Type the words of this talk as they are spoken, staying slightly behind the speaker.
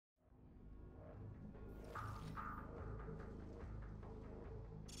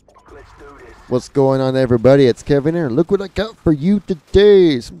What's going on, everybody? It's Kevin here. Look what I got for you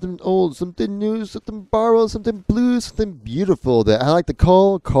today. Something old, something new, something borrowed, something blue, something beautiful that I like to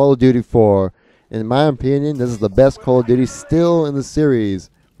call Call of Duty 4. In my opinion, this is the best Call of Duty still in the series.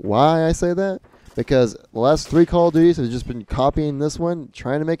 Why I say that? Because the last 3 Call of Duties have just been copying this one,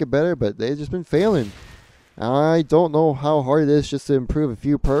 trying to make it better, but they've just been failing. I don't know how hard it is just to improve a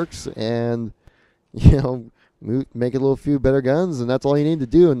few perks and, you know, make a little few better guns, and that's all you need to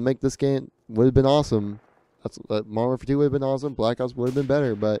do and make this game. Would have been awesome. That's Modern Warfare 2 would have been awesome. Black Ops would have been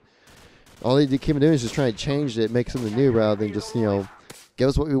better, but all they keep doing is just trying to change it, make something new rather than just, you know, give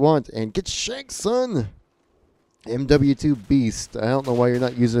us what we want and get shanked, son. MW2 Beast. I don't know why you're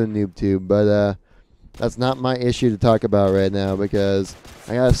not using a noob tube, but that's not my issue to talk about right now because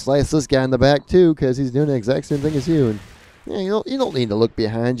I gotta slice this guy in the back too because he's doing the exact same thing as you. And yeah, you don't need to look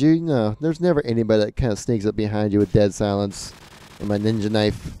behind you. No, there's never anybody that kind of sneaks up behind you with dead silence and my ninja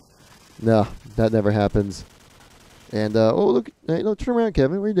knife. No, that never happens. And, oh, look, hey, no, turn around,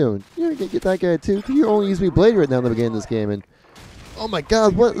 Kevin. What are you doing? You're going to get that guy, too. You only use me blade right now in the beginning of this game. And, oh, my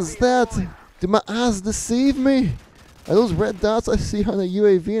God, what is that? Did my eyes deceive me? Are those red dots I see on a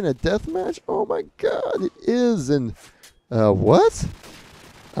UAV in a deathmatch? Oh, my God, it is. And, what?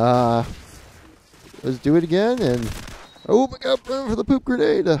 Let's do it again. And, oh, my God, run for the poop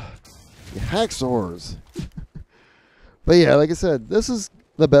grenade. You hacksaws. But, yeah, like I said, this is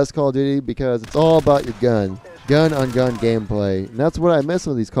the best Call of Duty because it's all about your gun on gun gameplay, and that's what I miss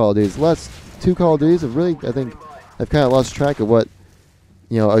with these Call of Duties. The last 2 Call of Duties have really, I think, I've kind of lost track of what,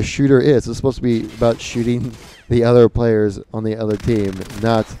 you know, a shooter is. It's supposed to be about shooting the other players on the other team,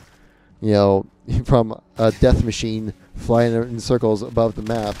 not, you know, from a death machine flying in circles above the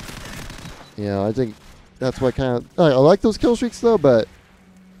map. You know, I think that's what kind of I like those kill streaks though, but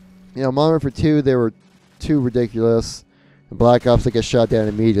you know, Modern Warfare 2 they were too ridiculous. Black Ops, they get shot down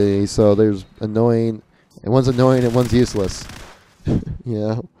immediately, so there's annoying, and one's annoying and one's useless. You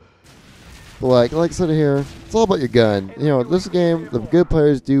know? But like I said here, it's all about your gun. You know, this game, the good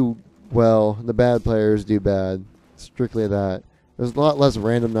players do well, and the bad players do bad. Strictly that. There's a lot less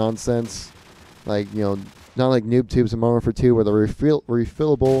random nonsense. Like, you know, not like noob tubes in Modern Warfare 2 where they're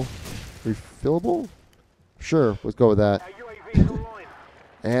refillable? Sure, let's go with that.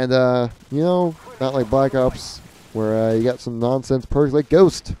 And, you know, not like Black Ops, where you got some nonsense perks like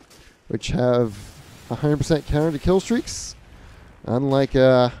Ghost, which have 100% counter to kill streaks, unlike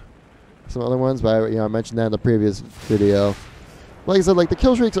some other ones. But you know, I mentioned that in the previous video. Like I said, like the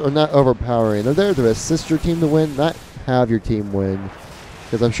kill streaks are not overpowering. They're there to assist your team to win, not have your team win.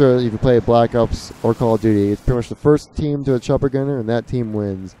 Because I'm sure if you play Black Ops or Call of Duty, it's pretty much the first team to a chopper gunner, and that team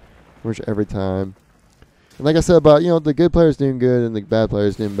wins, pretty much every time. And like I said about, you know, the good players doing good and the bad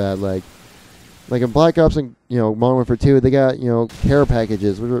players doing bad, like in Black Ops and, you know, Modern Warfare 2, they got, you know, care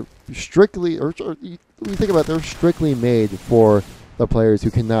packages, which are strictly, or when you think about it, they're strictly made for the players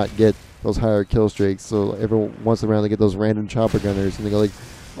who cannot get those higher kill streaks. So every once in a while they get those random chopper gunners, and they go like,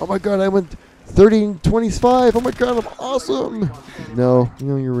 oh my God, I went 30-25, oh my God, I'm awesome. No,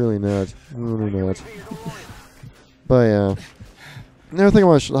 you're really not. You're really not. But yeah. Another thing I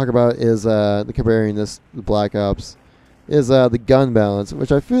want to talk about is comparing this to Black Ops, is the gun balance,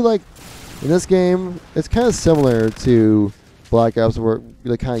 which I feel like in this game, it's kind of similar to Black Ops, where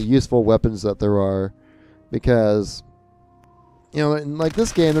the kind of useful weapons that there are, because, you know, in like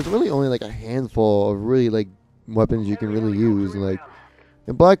this game, there's really only like a handful of really like weapons you can really use. Like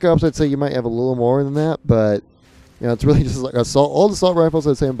in Black Ops, I'd say you might have a little more than that, but you know, it's really just like assault. All the assault rifles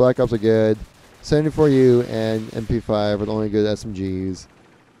I'd say in Black Ops are good. 74U and MP5 are the only good SMGs.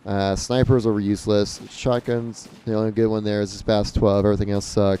 Snipers are useless. Shotguns, the only good one there is this Bass 12. Everything else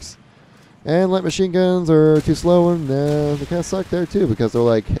sucks. And light machine guns are too slow, and they kind of suck there too because they're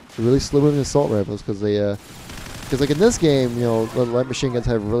like really slow-moving assault rifles. Because like in this game, you know, the light machine guns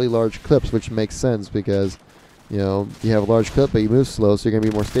have really large clips, which makes sense because, you know, you have a large clip but you move slow, so you're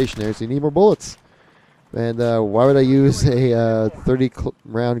gonna be more stationary, so you need more bullets. And why would I use a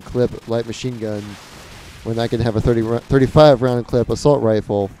 30-round clip light machine gun when I can have a 35-round clip assault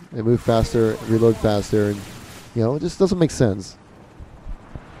rifle and move faster, reload faster, and you know, it just doesn't make sense.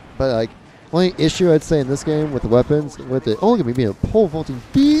 But like, only issue I'd say in this game with the weapons, with it, oh look at me being a pole vaulting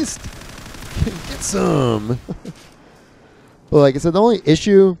beast, get some. But like I said, the only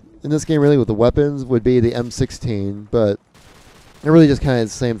issue in this game really with the weapons would be the M16, but it really just kind of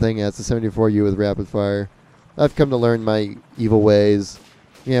the same thing as the 74U with rapid fire. I've come to learn my evil ways.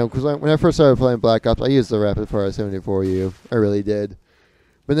 You know, because when I first started playing Black Ops, I used the rapid fire 74U. I really did.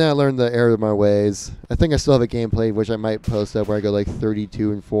 But then I learned the error of my ways. I think I still have a gameplay which I might post up where I go like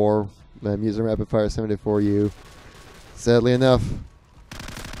 32-4. I'm using rapid fire 74U. Sadly enough,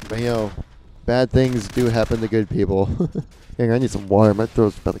 But, you know, bad things do happen to good people. Hang on, I need some water. My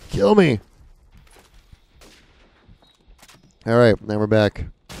throat's about to kill me. Alright, now we're back.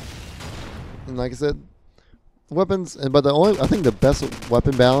 And like I said, weapons, but I think the best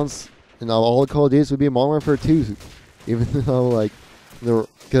weapon balance in all the Call of Duty would be Modern Warfare 2. Even though, like,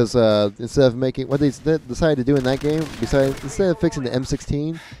 because instead of making, what they decided to do in that game, instead of fixing the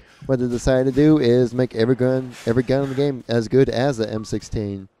M16, what they decided to do is make every gun in the game as good as the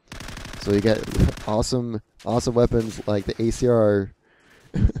M16. So you get awesome weapons like the ACR.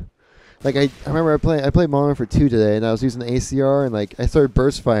 Like I remember I played Modern Warfare 2 today, and I was using the ACR, and like I started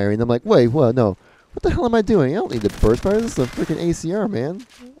burst firing. And I'm like, wait, what? No, what the hell am I doing? I don't need to burst fire. This is a freaking ACR, man.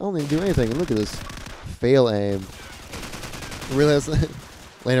 I don't need to do anything. And look at this fail aim. I realized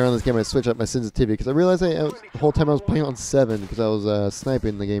later on in this game I switched up my sensitivity because I realized the whole time I was playing on 7 because I was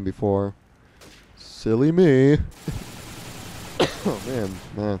sniping the game before. Silly me. Oh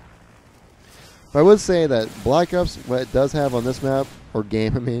man. But I would say that Black Ops, what it does have on this map, or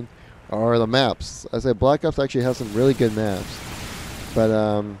game I mean, are the maps. I say Black Ops actually has some really good maps.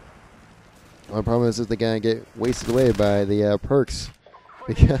 But my problem is they're going to get wasted away by the perks.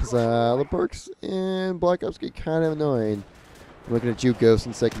 Because the perks in Black Ops get kind of annoying. I'm looking at you, Ghost,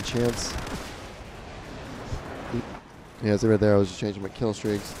 in Second Chance. Yeah, see right there, I was just changing my kill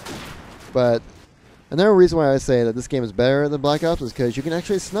streaks. But another reason why I say that this game is better than Black Ops is because you can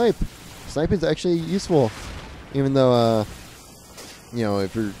actually snipe. Sniping is actually useful. Even though, you know,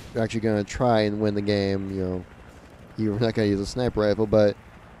 if you're actually going to try and win the game, you know, you're not going to use a sniper rifle, but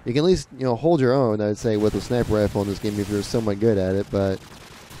you can at least, you know, hold your own, I'd say, with a sniper rifle in this game if you're somewhat good at it. But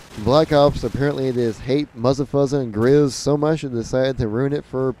Black Ops, apparently they just hate Muzzle Fuzz and Grizz so much and decided to ruin it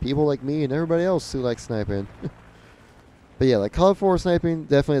for people like me and everybody else who like sniping. But yeah, like CoD4 sniping,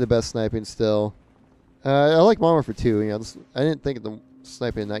 definitely the best sniping still. I like Modern Warfare 2. You know, I didn't think the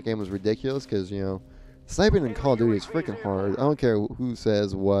sniping in that game was ridiculous because, you know, sniping in Call of Duty is freaking hard. I don't care who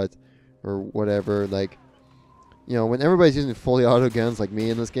says what or whatever. Like, you know, when everybody's using fully auto guns like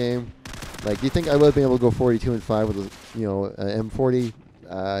me in this game, like, do you think I would have been able to go 42 and 5 with a, you know, an M40?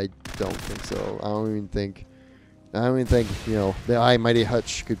 I don't think so. I don't even think, you know, the Mighty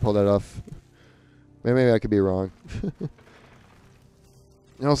Hutch could pull that off. Maybe I could be wrong.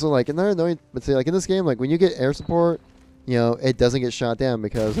 And also, like, another annoying, but say, like, in this game, like, when you get air support, you know, it doesn't get shot down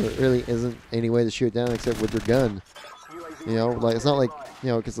because there really isn't any way to shoot it down except with your gun. You know, like, it's not like, you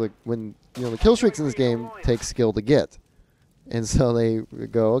know, because, like, when, you know, the kill streaks in this game take skill to get. And so they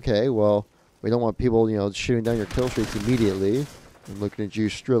go, okay, well, we don't want people, you know, shooting down your kill streaks immediately. I'm looking at you,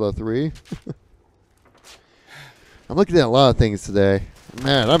 Strilla 3. I'm looking at a lot of things today.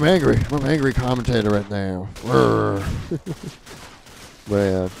 Man, I'm angry. I'm an angry commentator right now.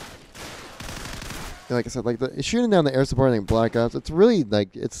 But like I said, like shooting down the air support in Black Ops, it's really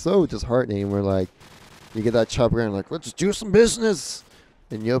like it's so disheartening. Where like you get that chopper and like let's do some business,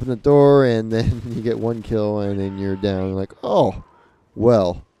 and you open the door and then you get one kill and then you're down. You're like, oh,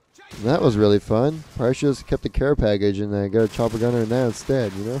 well, that was really fun. Probably should have kept the care package and got a chopper gunner in that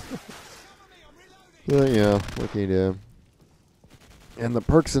instead, you know. But yeah, what can you do? And the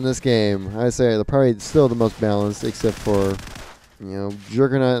perks in this game, I say they're probably still the most balanced, except for, you know,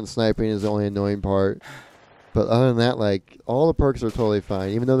 Juggernaut and sniping is the only annoying part. But other than that, like, all the perks are totally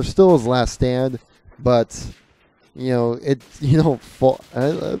fine. Even though there still is Last Stand, but, you know, it, you know,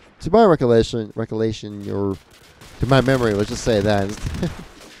 to my recollection, or to my memory, let's just say that.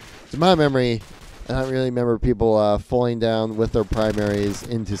 To my memory, I don't really remember people falling down with their primaries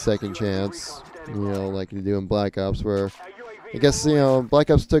into Second Chance, you know, like you do in Black Ops, where I guess, you know, Black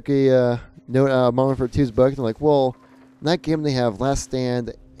Ops took a note out of Modern Warfare 2's book, and they're like, well, in that game they have Last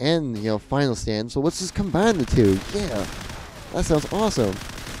Stand and, you know, Final Stand, so let's just combine the two. Yeah, that sounds awesome.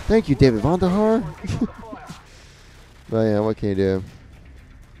 Thank you, David Vonderhaar. But yeah, what can you do?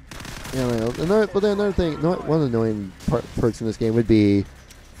 Yeah, another thing, one of the annoying perks in this game would be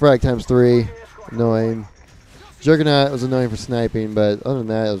Frag ×3, annoying. Juggernaut was annoying for sniping, but other than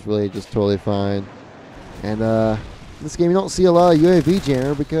that, it was really just totally fine. And in this game, you don't see a lot of UAV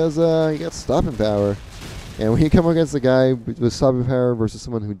jammer because you got stopping power. And when you come against a guy with stopping power versus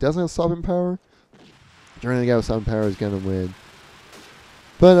someone who doesn't have stopping power, generally the guy with stopping power is going to win.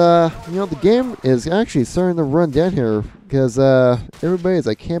 But, you know, the game is actually starting to run down here because everybody's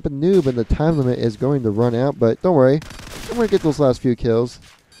a camping noob and the time limit is going to run out. But don't worry, I'm going to get those last few kills.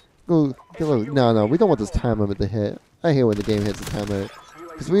 No, we don't want this time limit to hit. I hate when the game hits the time limit.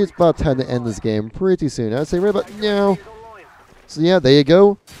 Because it's about time to end this game pretty soon. I'd say right about now. So yeah, there you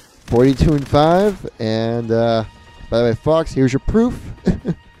go. 42 and 5. And by the way, Fox, here's your proof.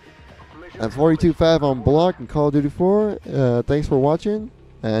 I'm 42-5 on Bloc and Call of Duty 4. Thanks for watching.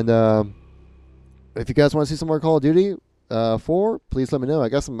 And if you guys want to see some more Call of Duty 4, please let me know. I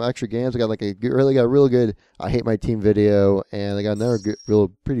got some extra games. I got like a real good I Hate My Team video, and I got another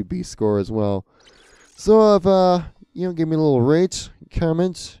pretty beast score as well. So if give me a little rate,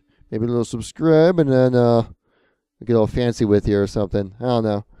 comment, maybe a little subscribe, and then get a little fancy with you or something. I don't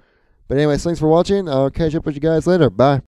know. But anyways, thanks for watching. I'll catch up with you guys later. Bye.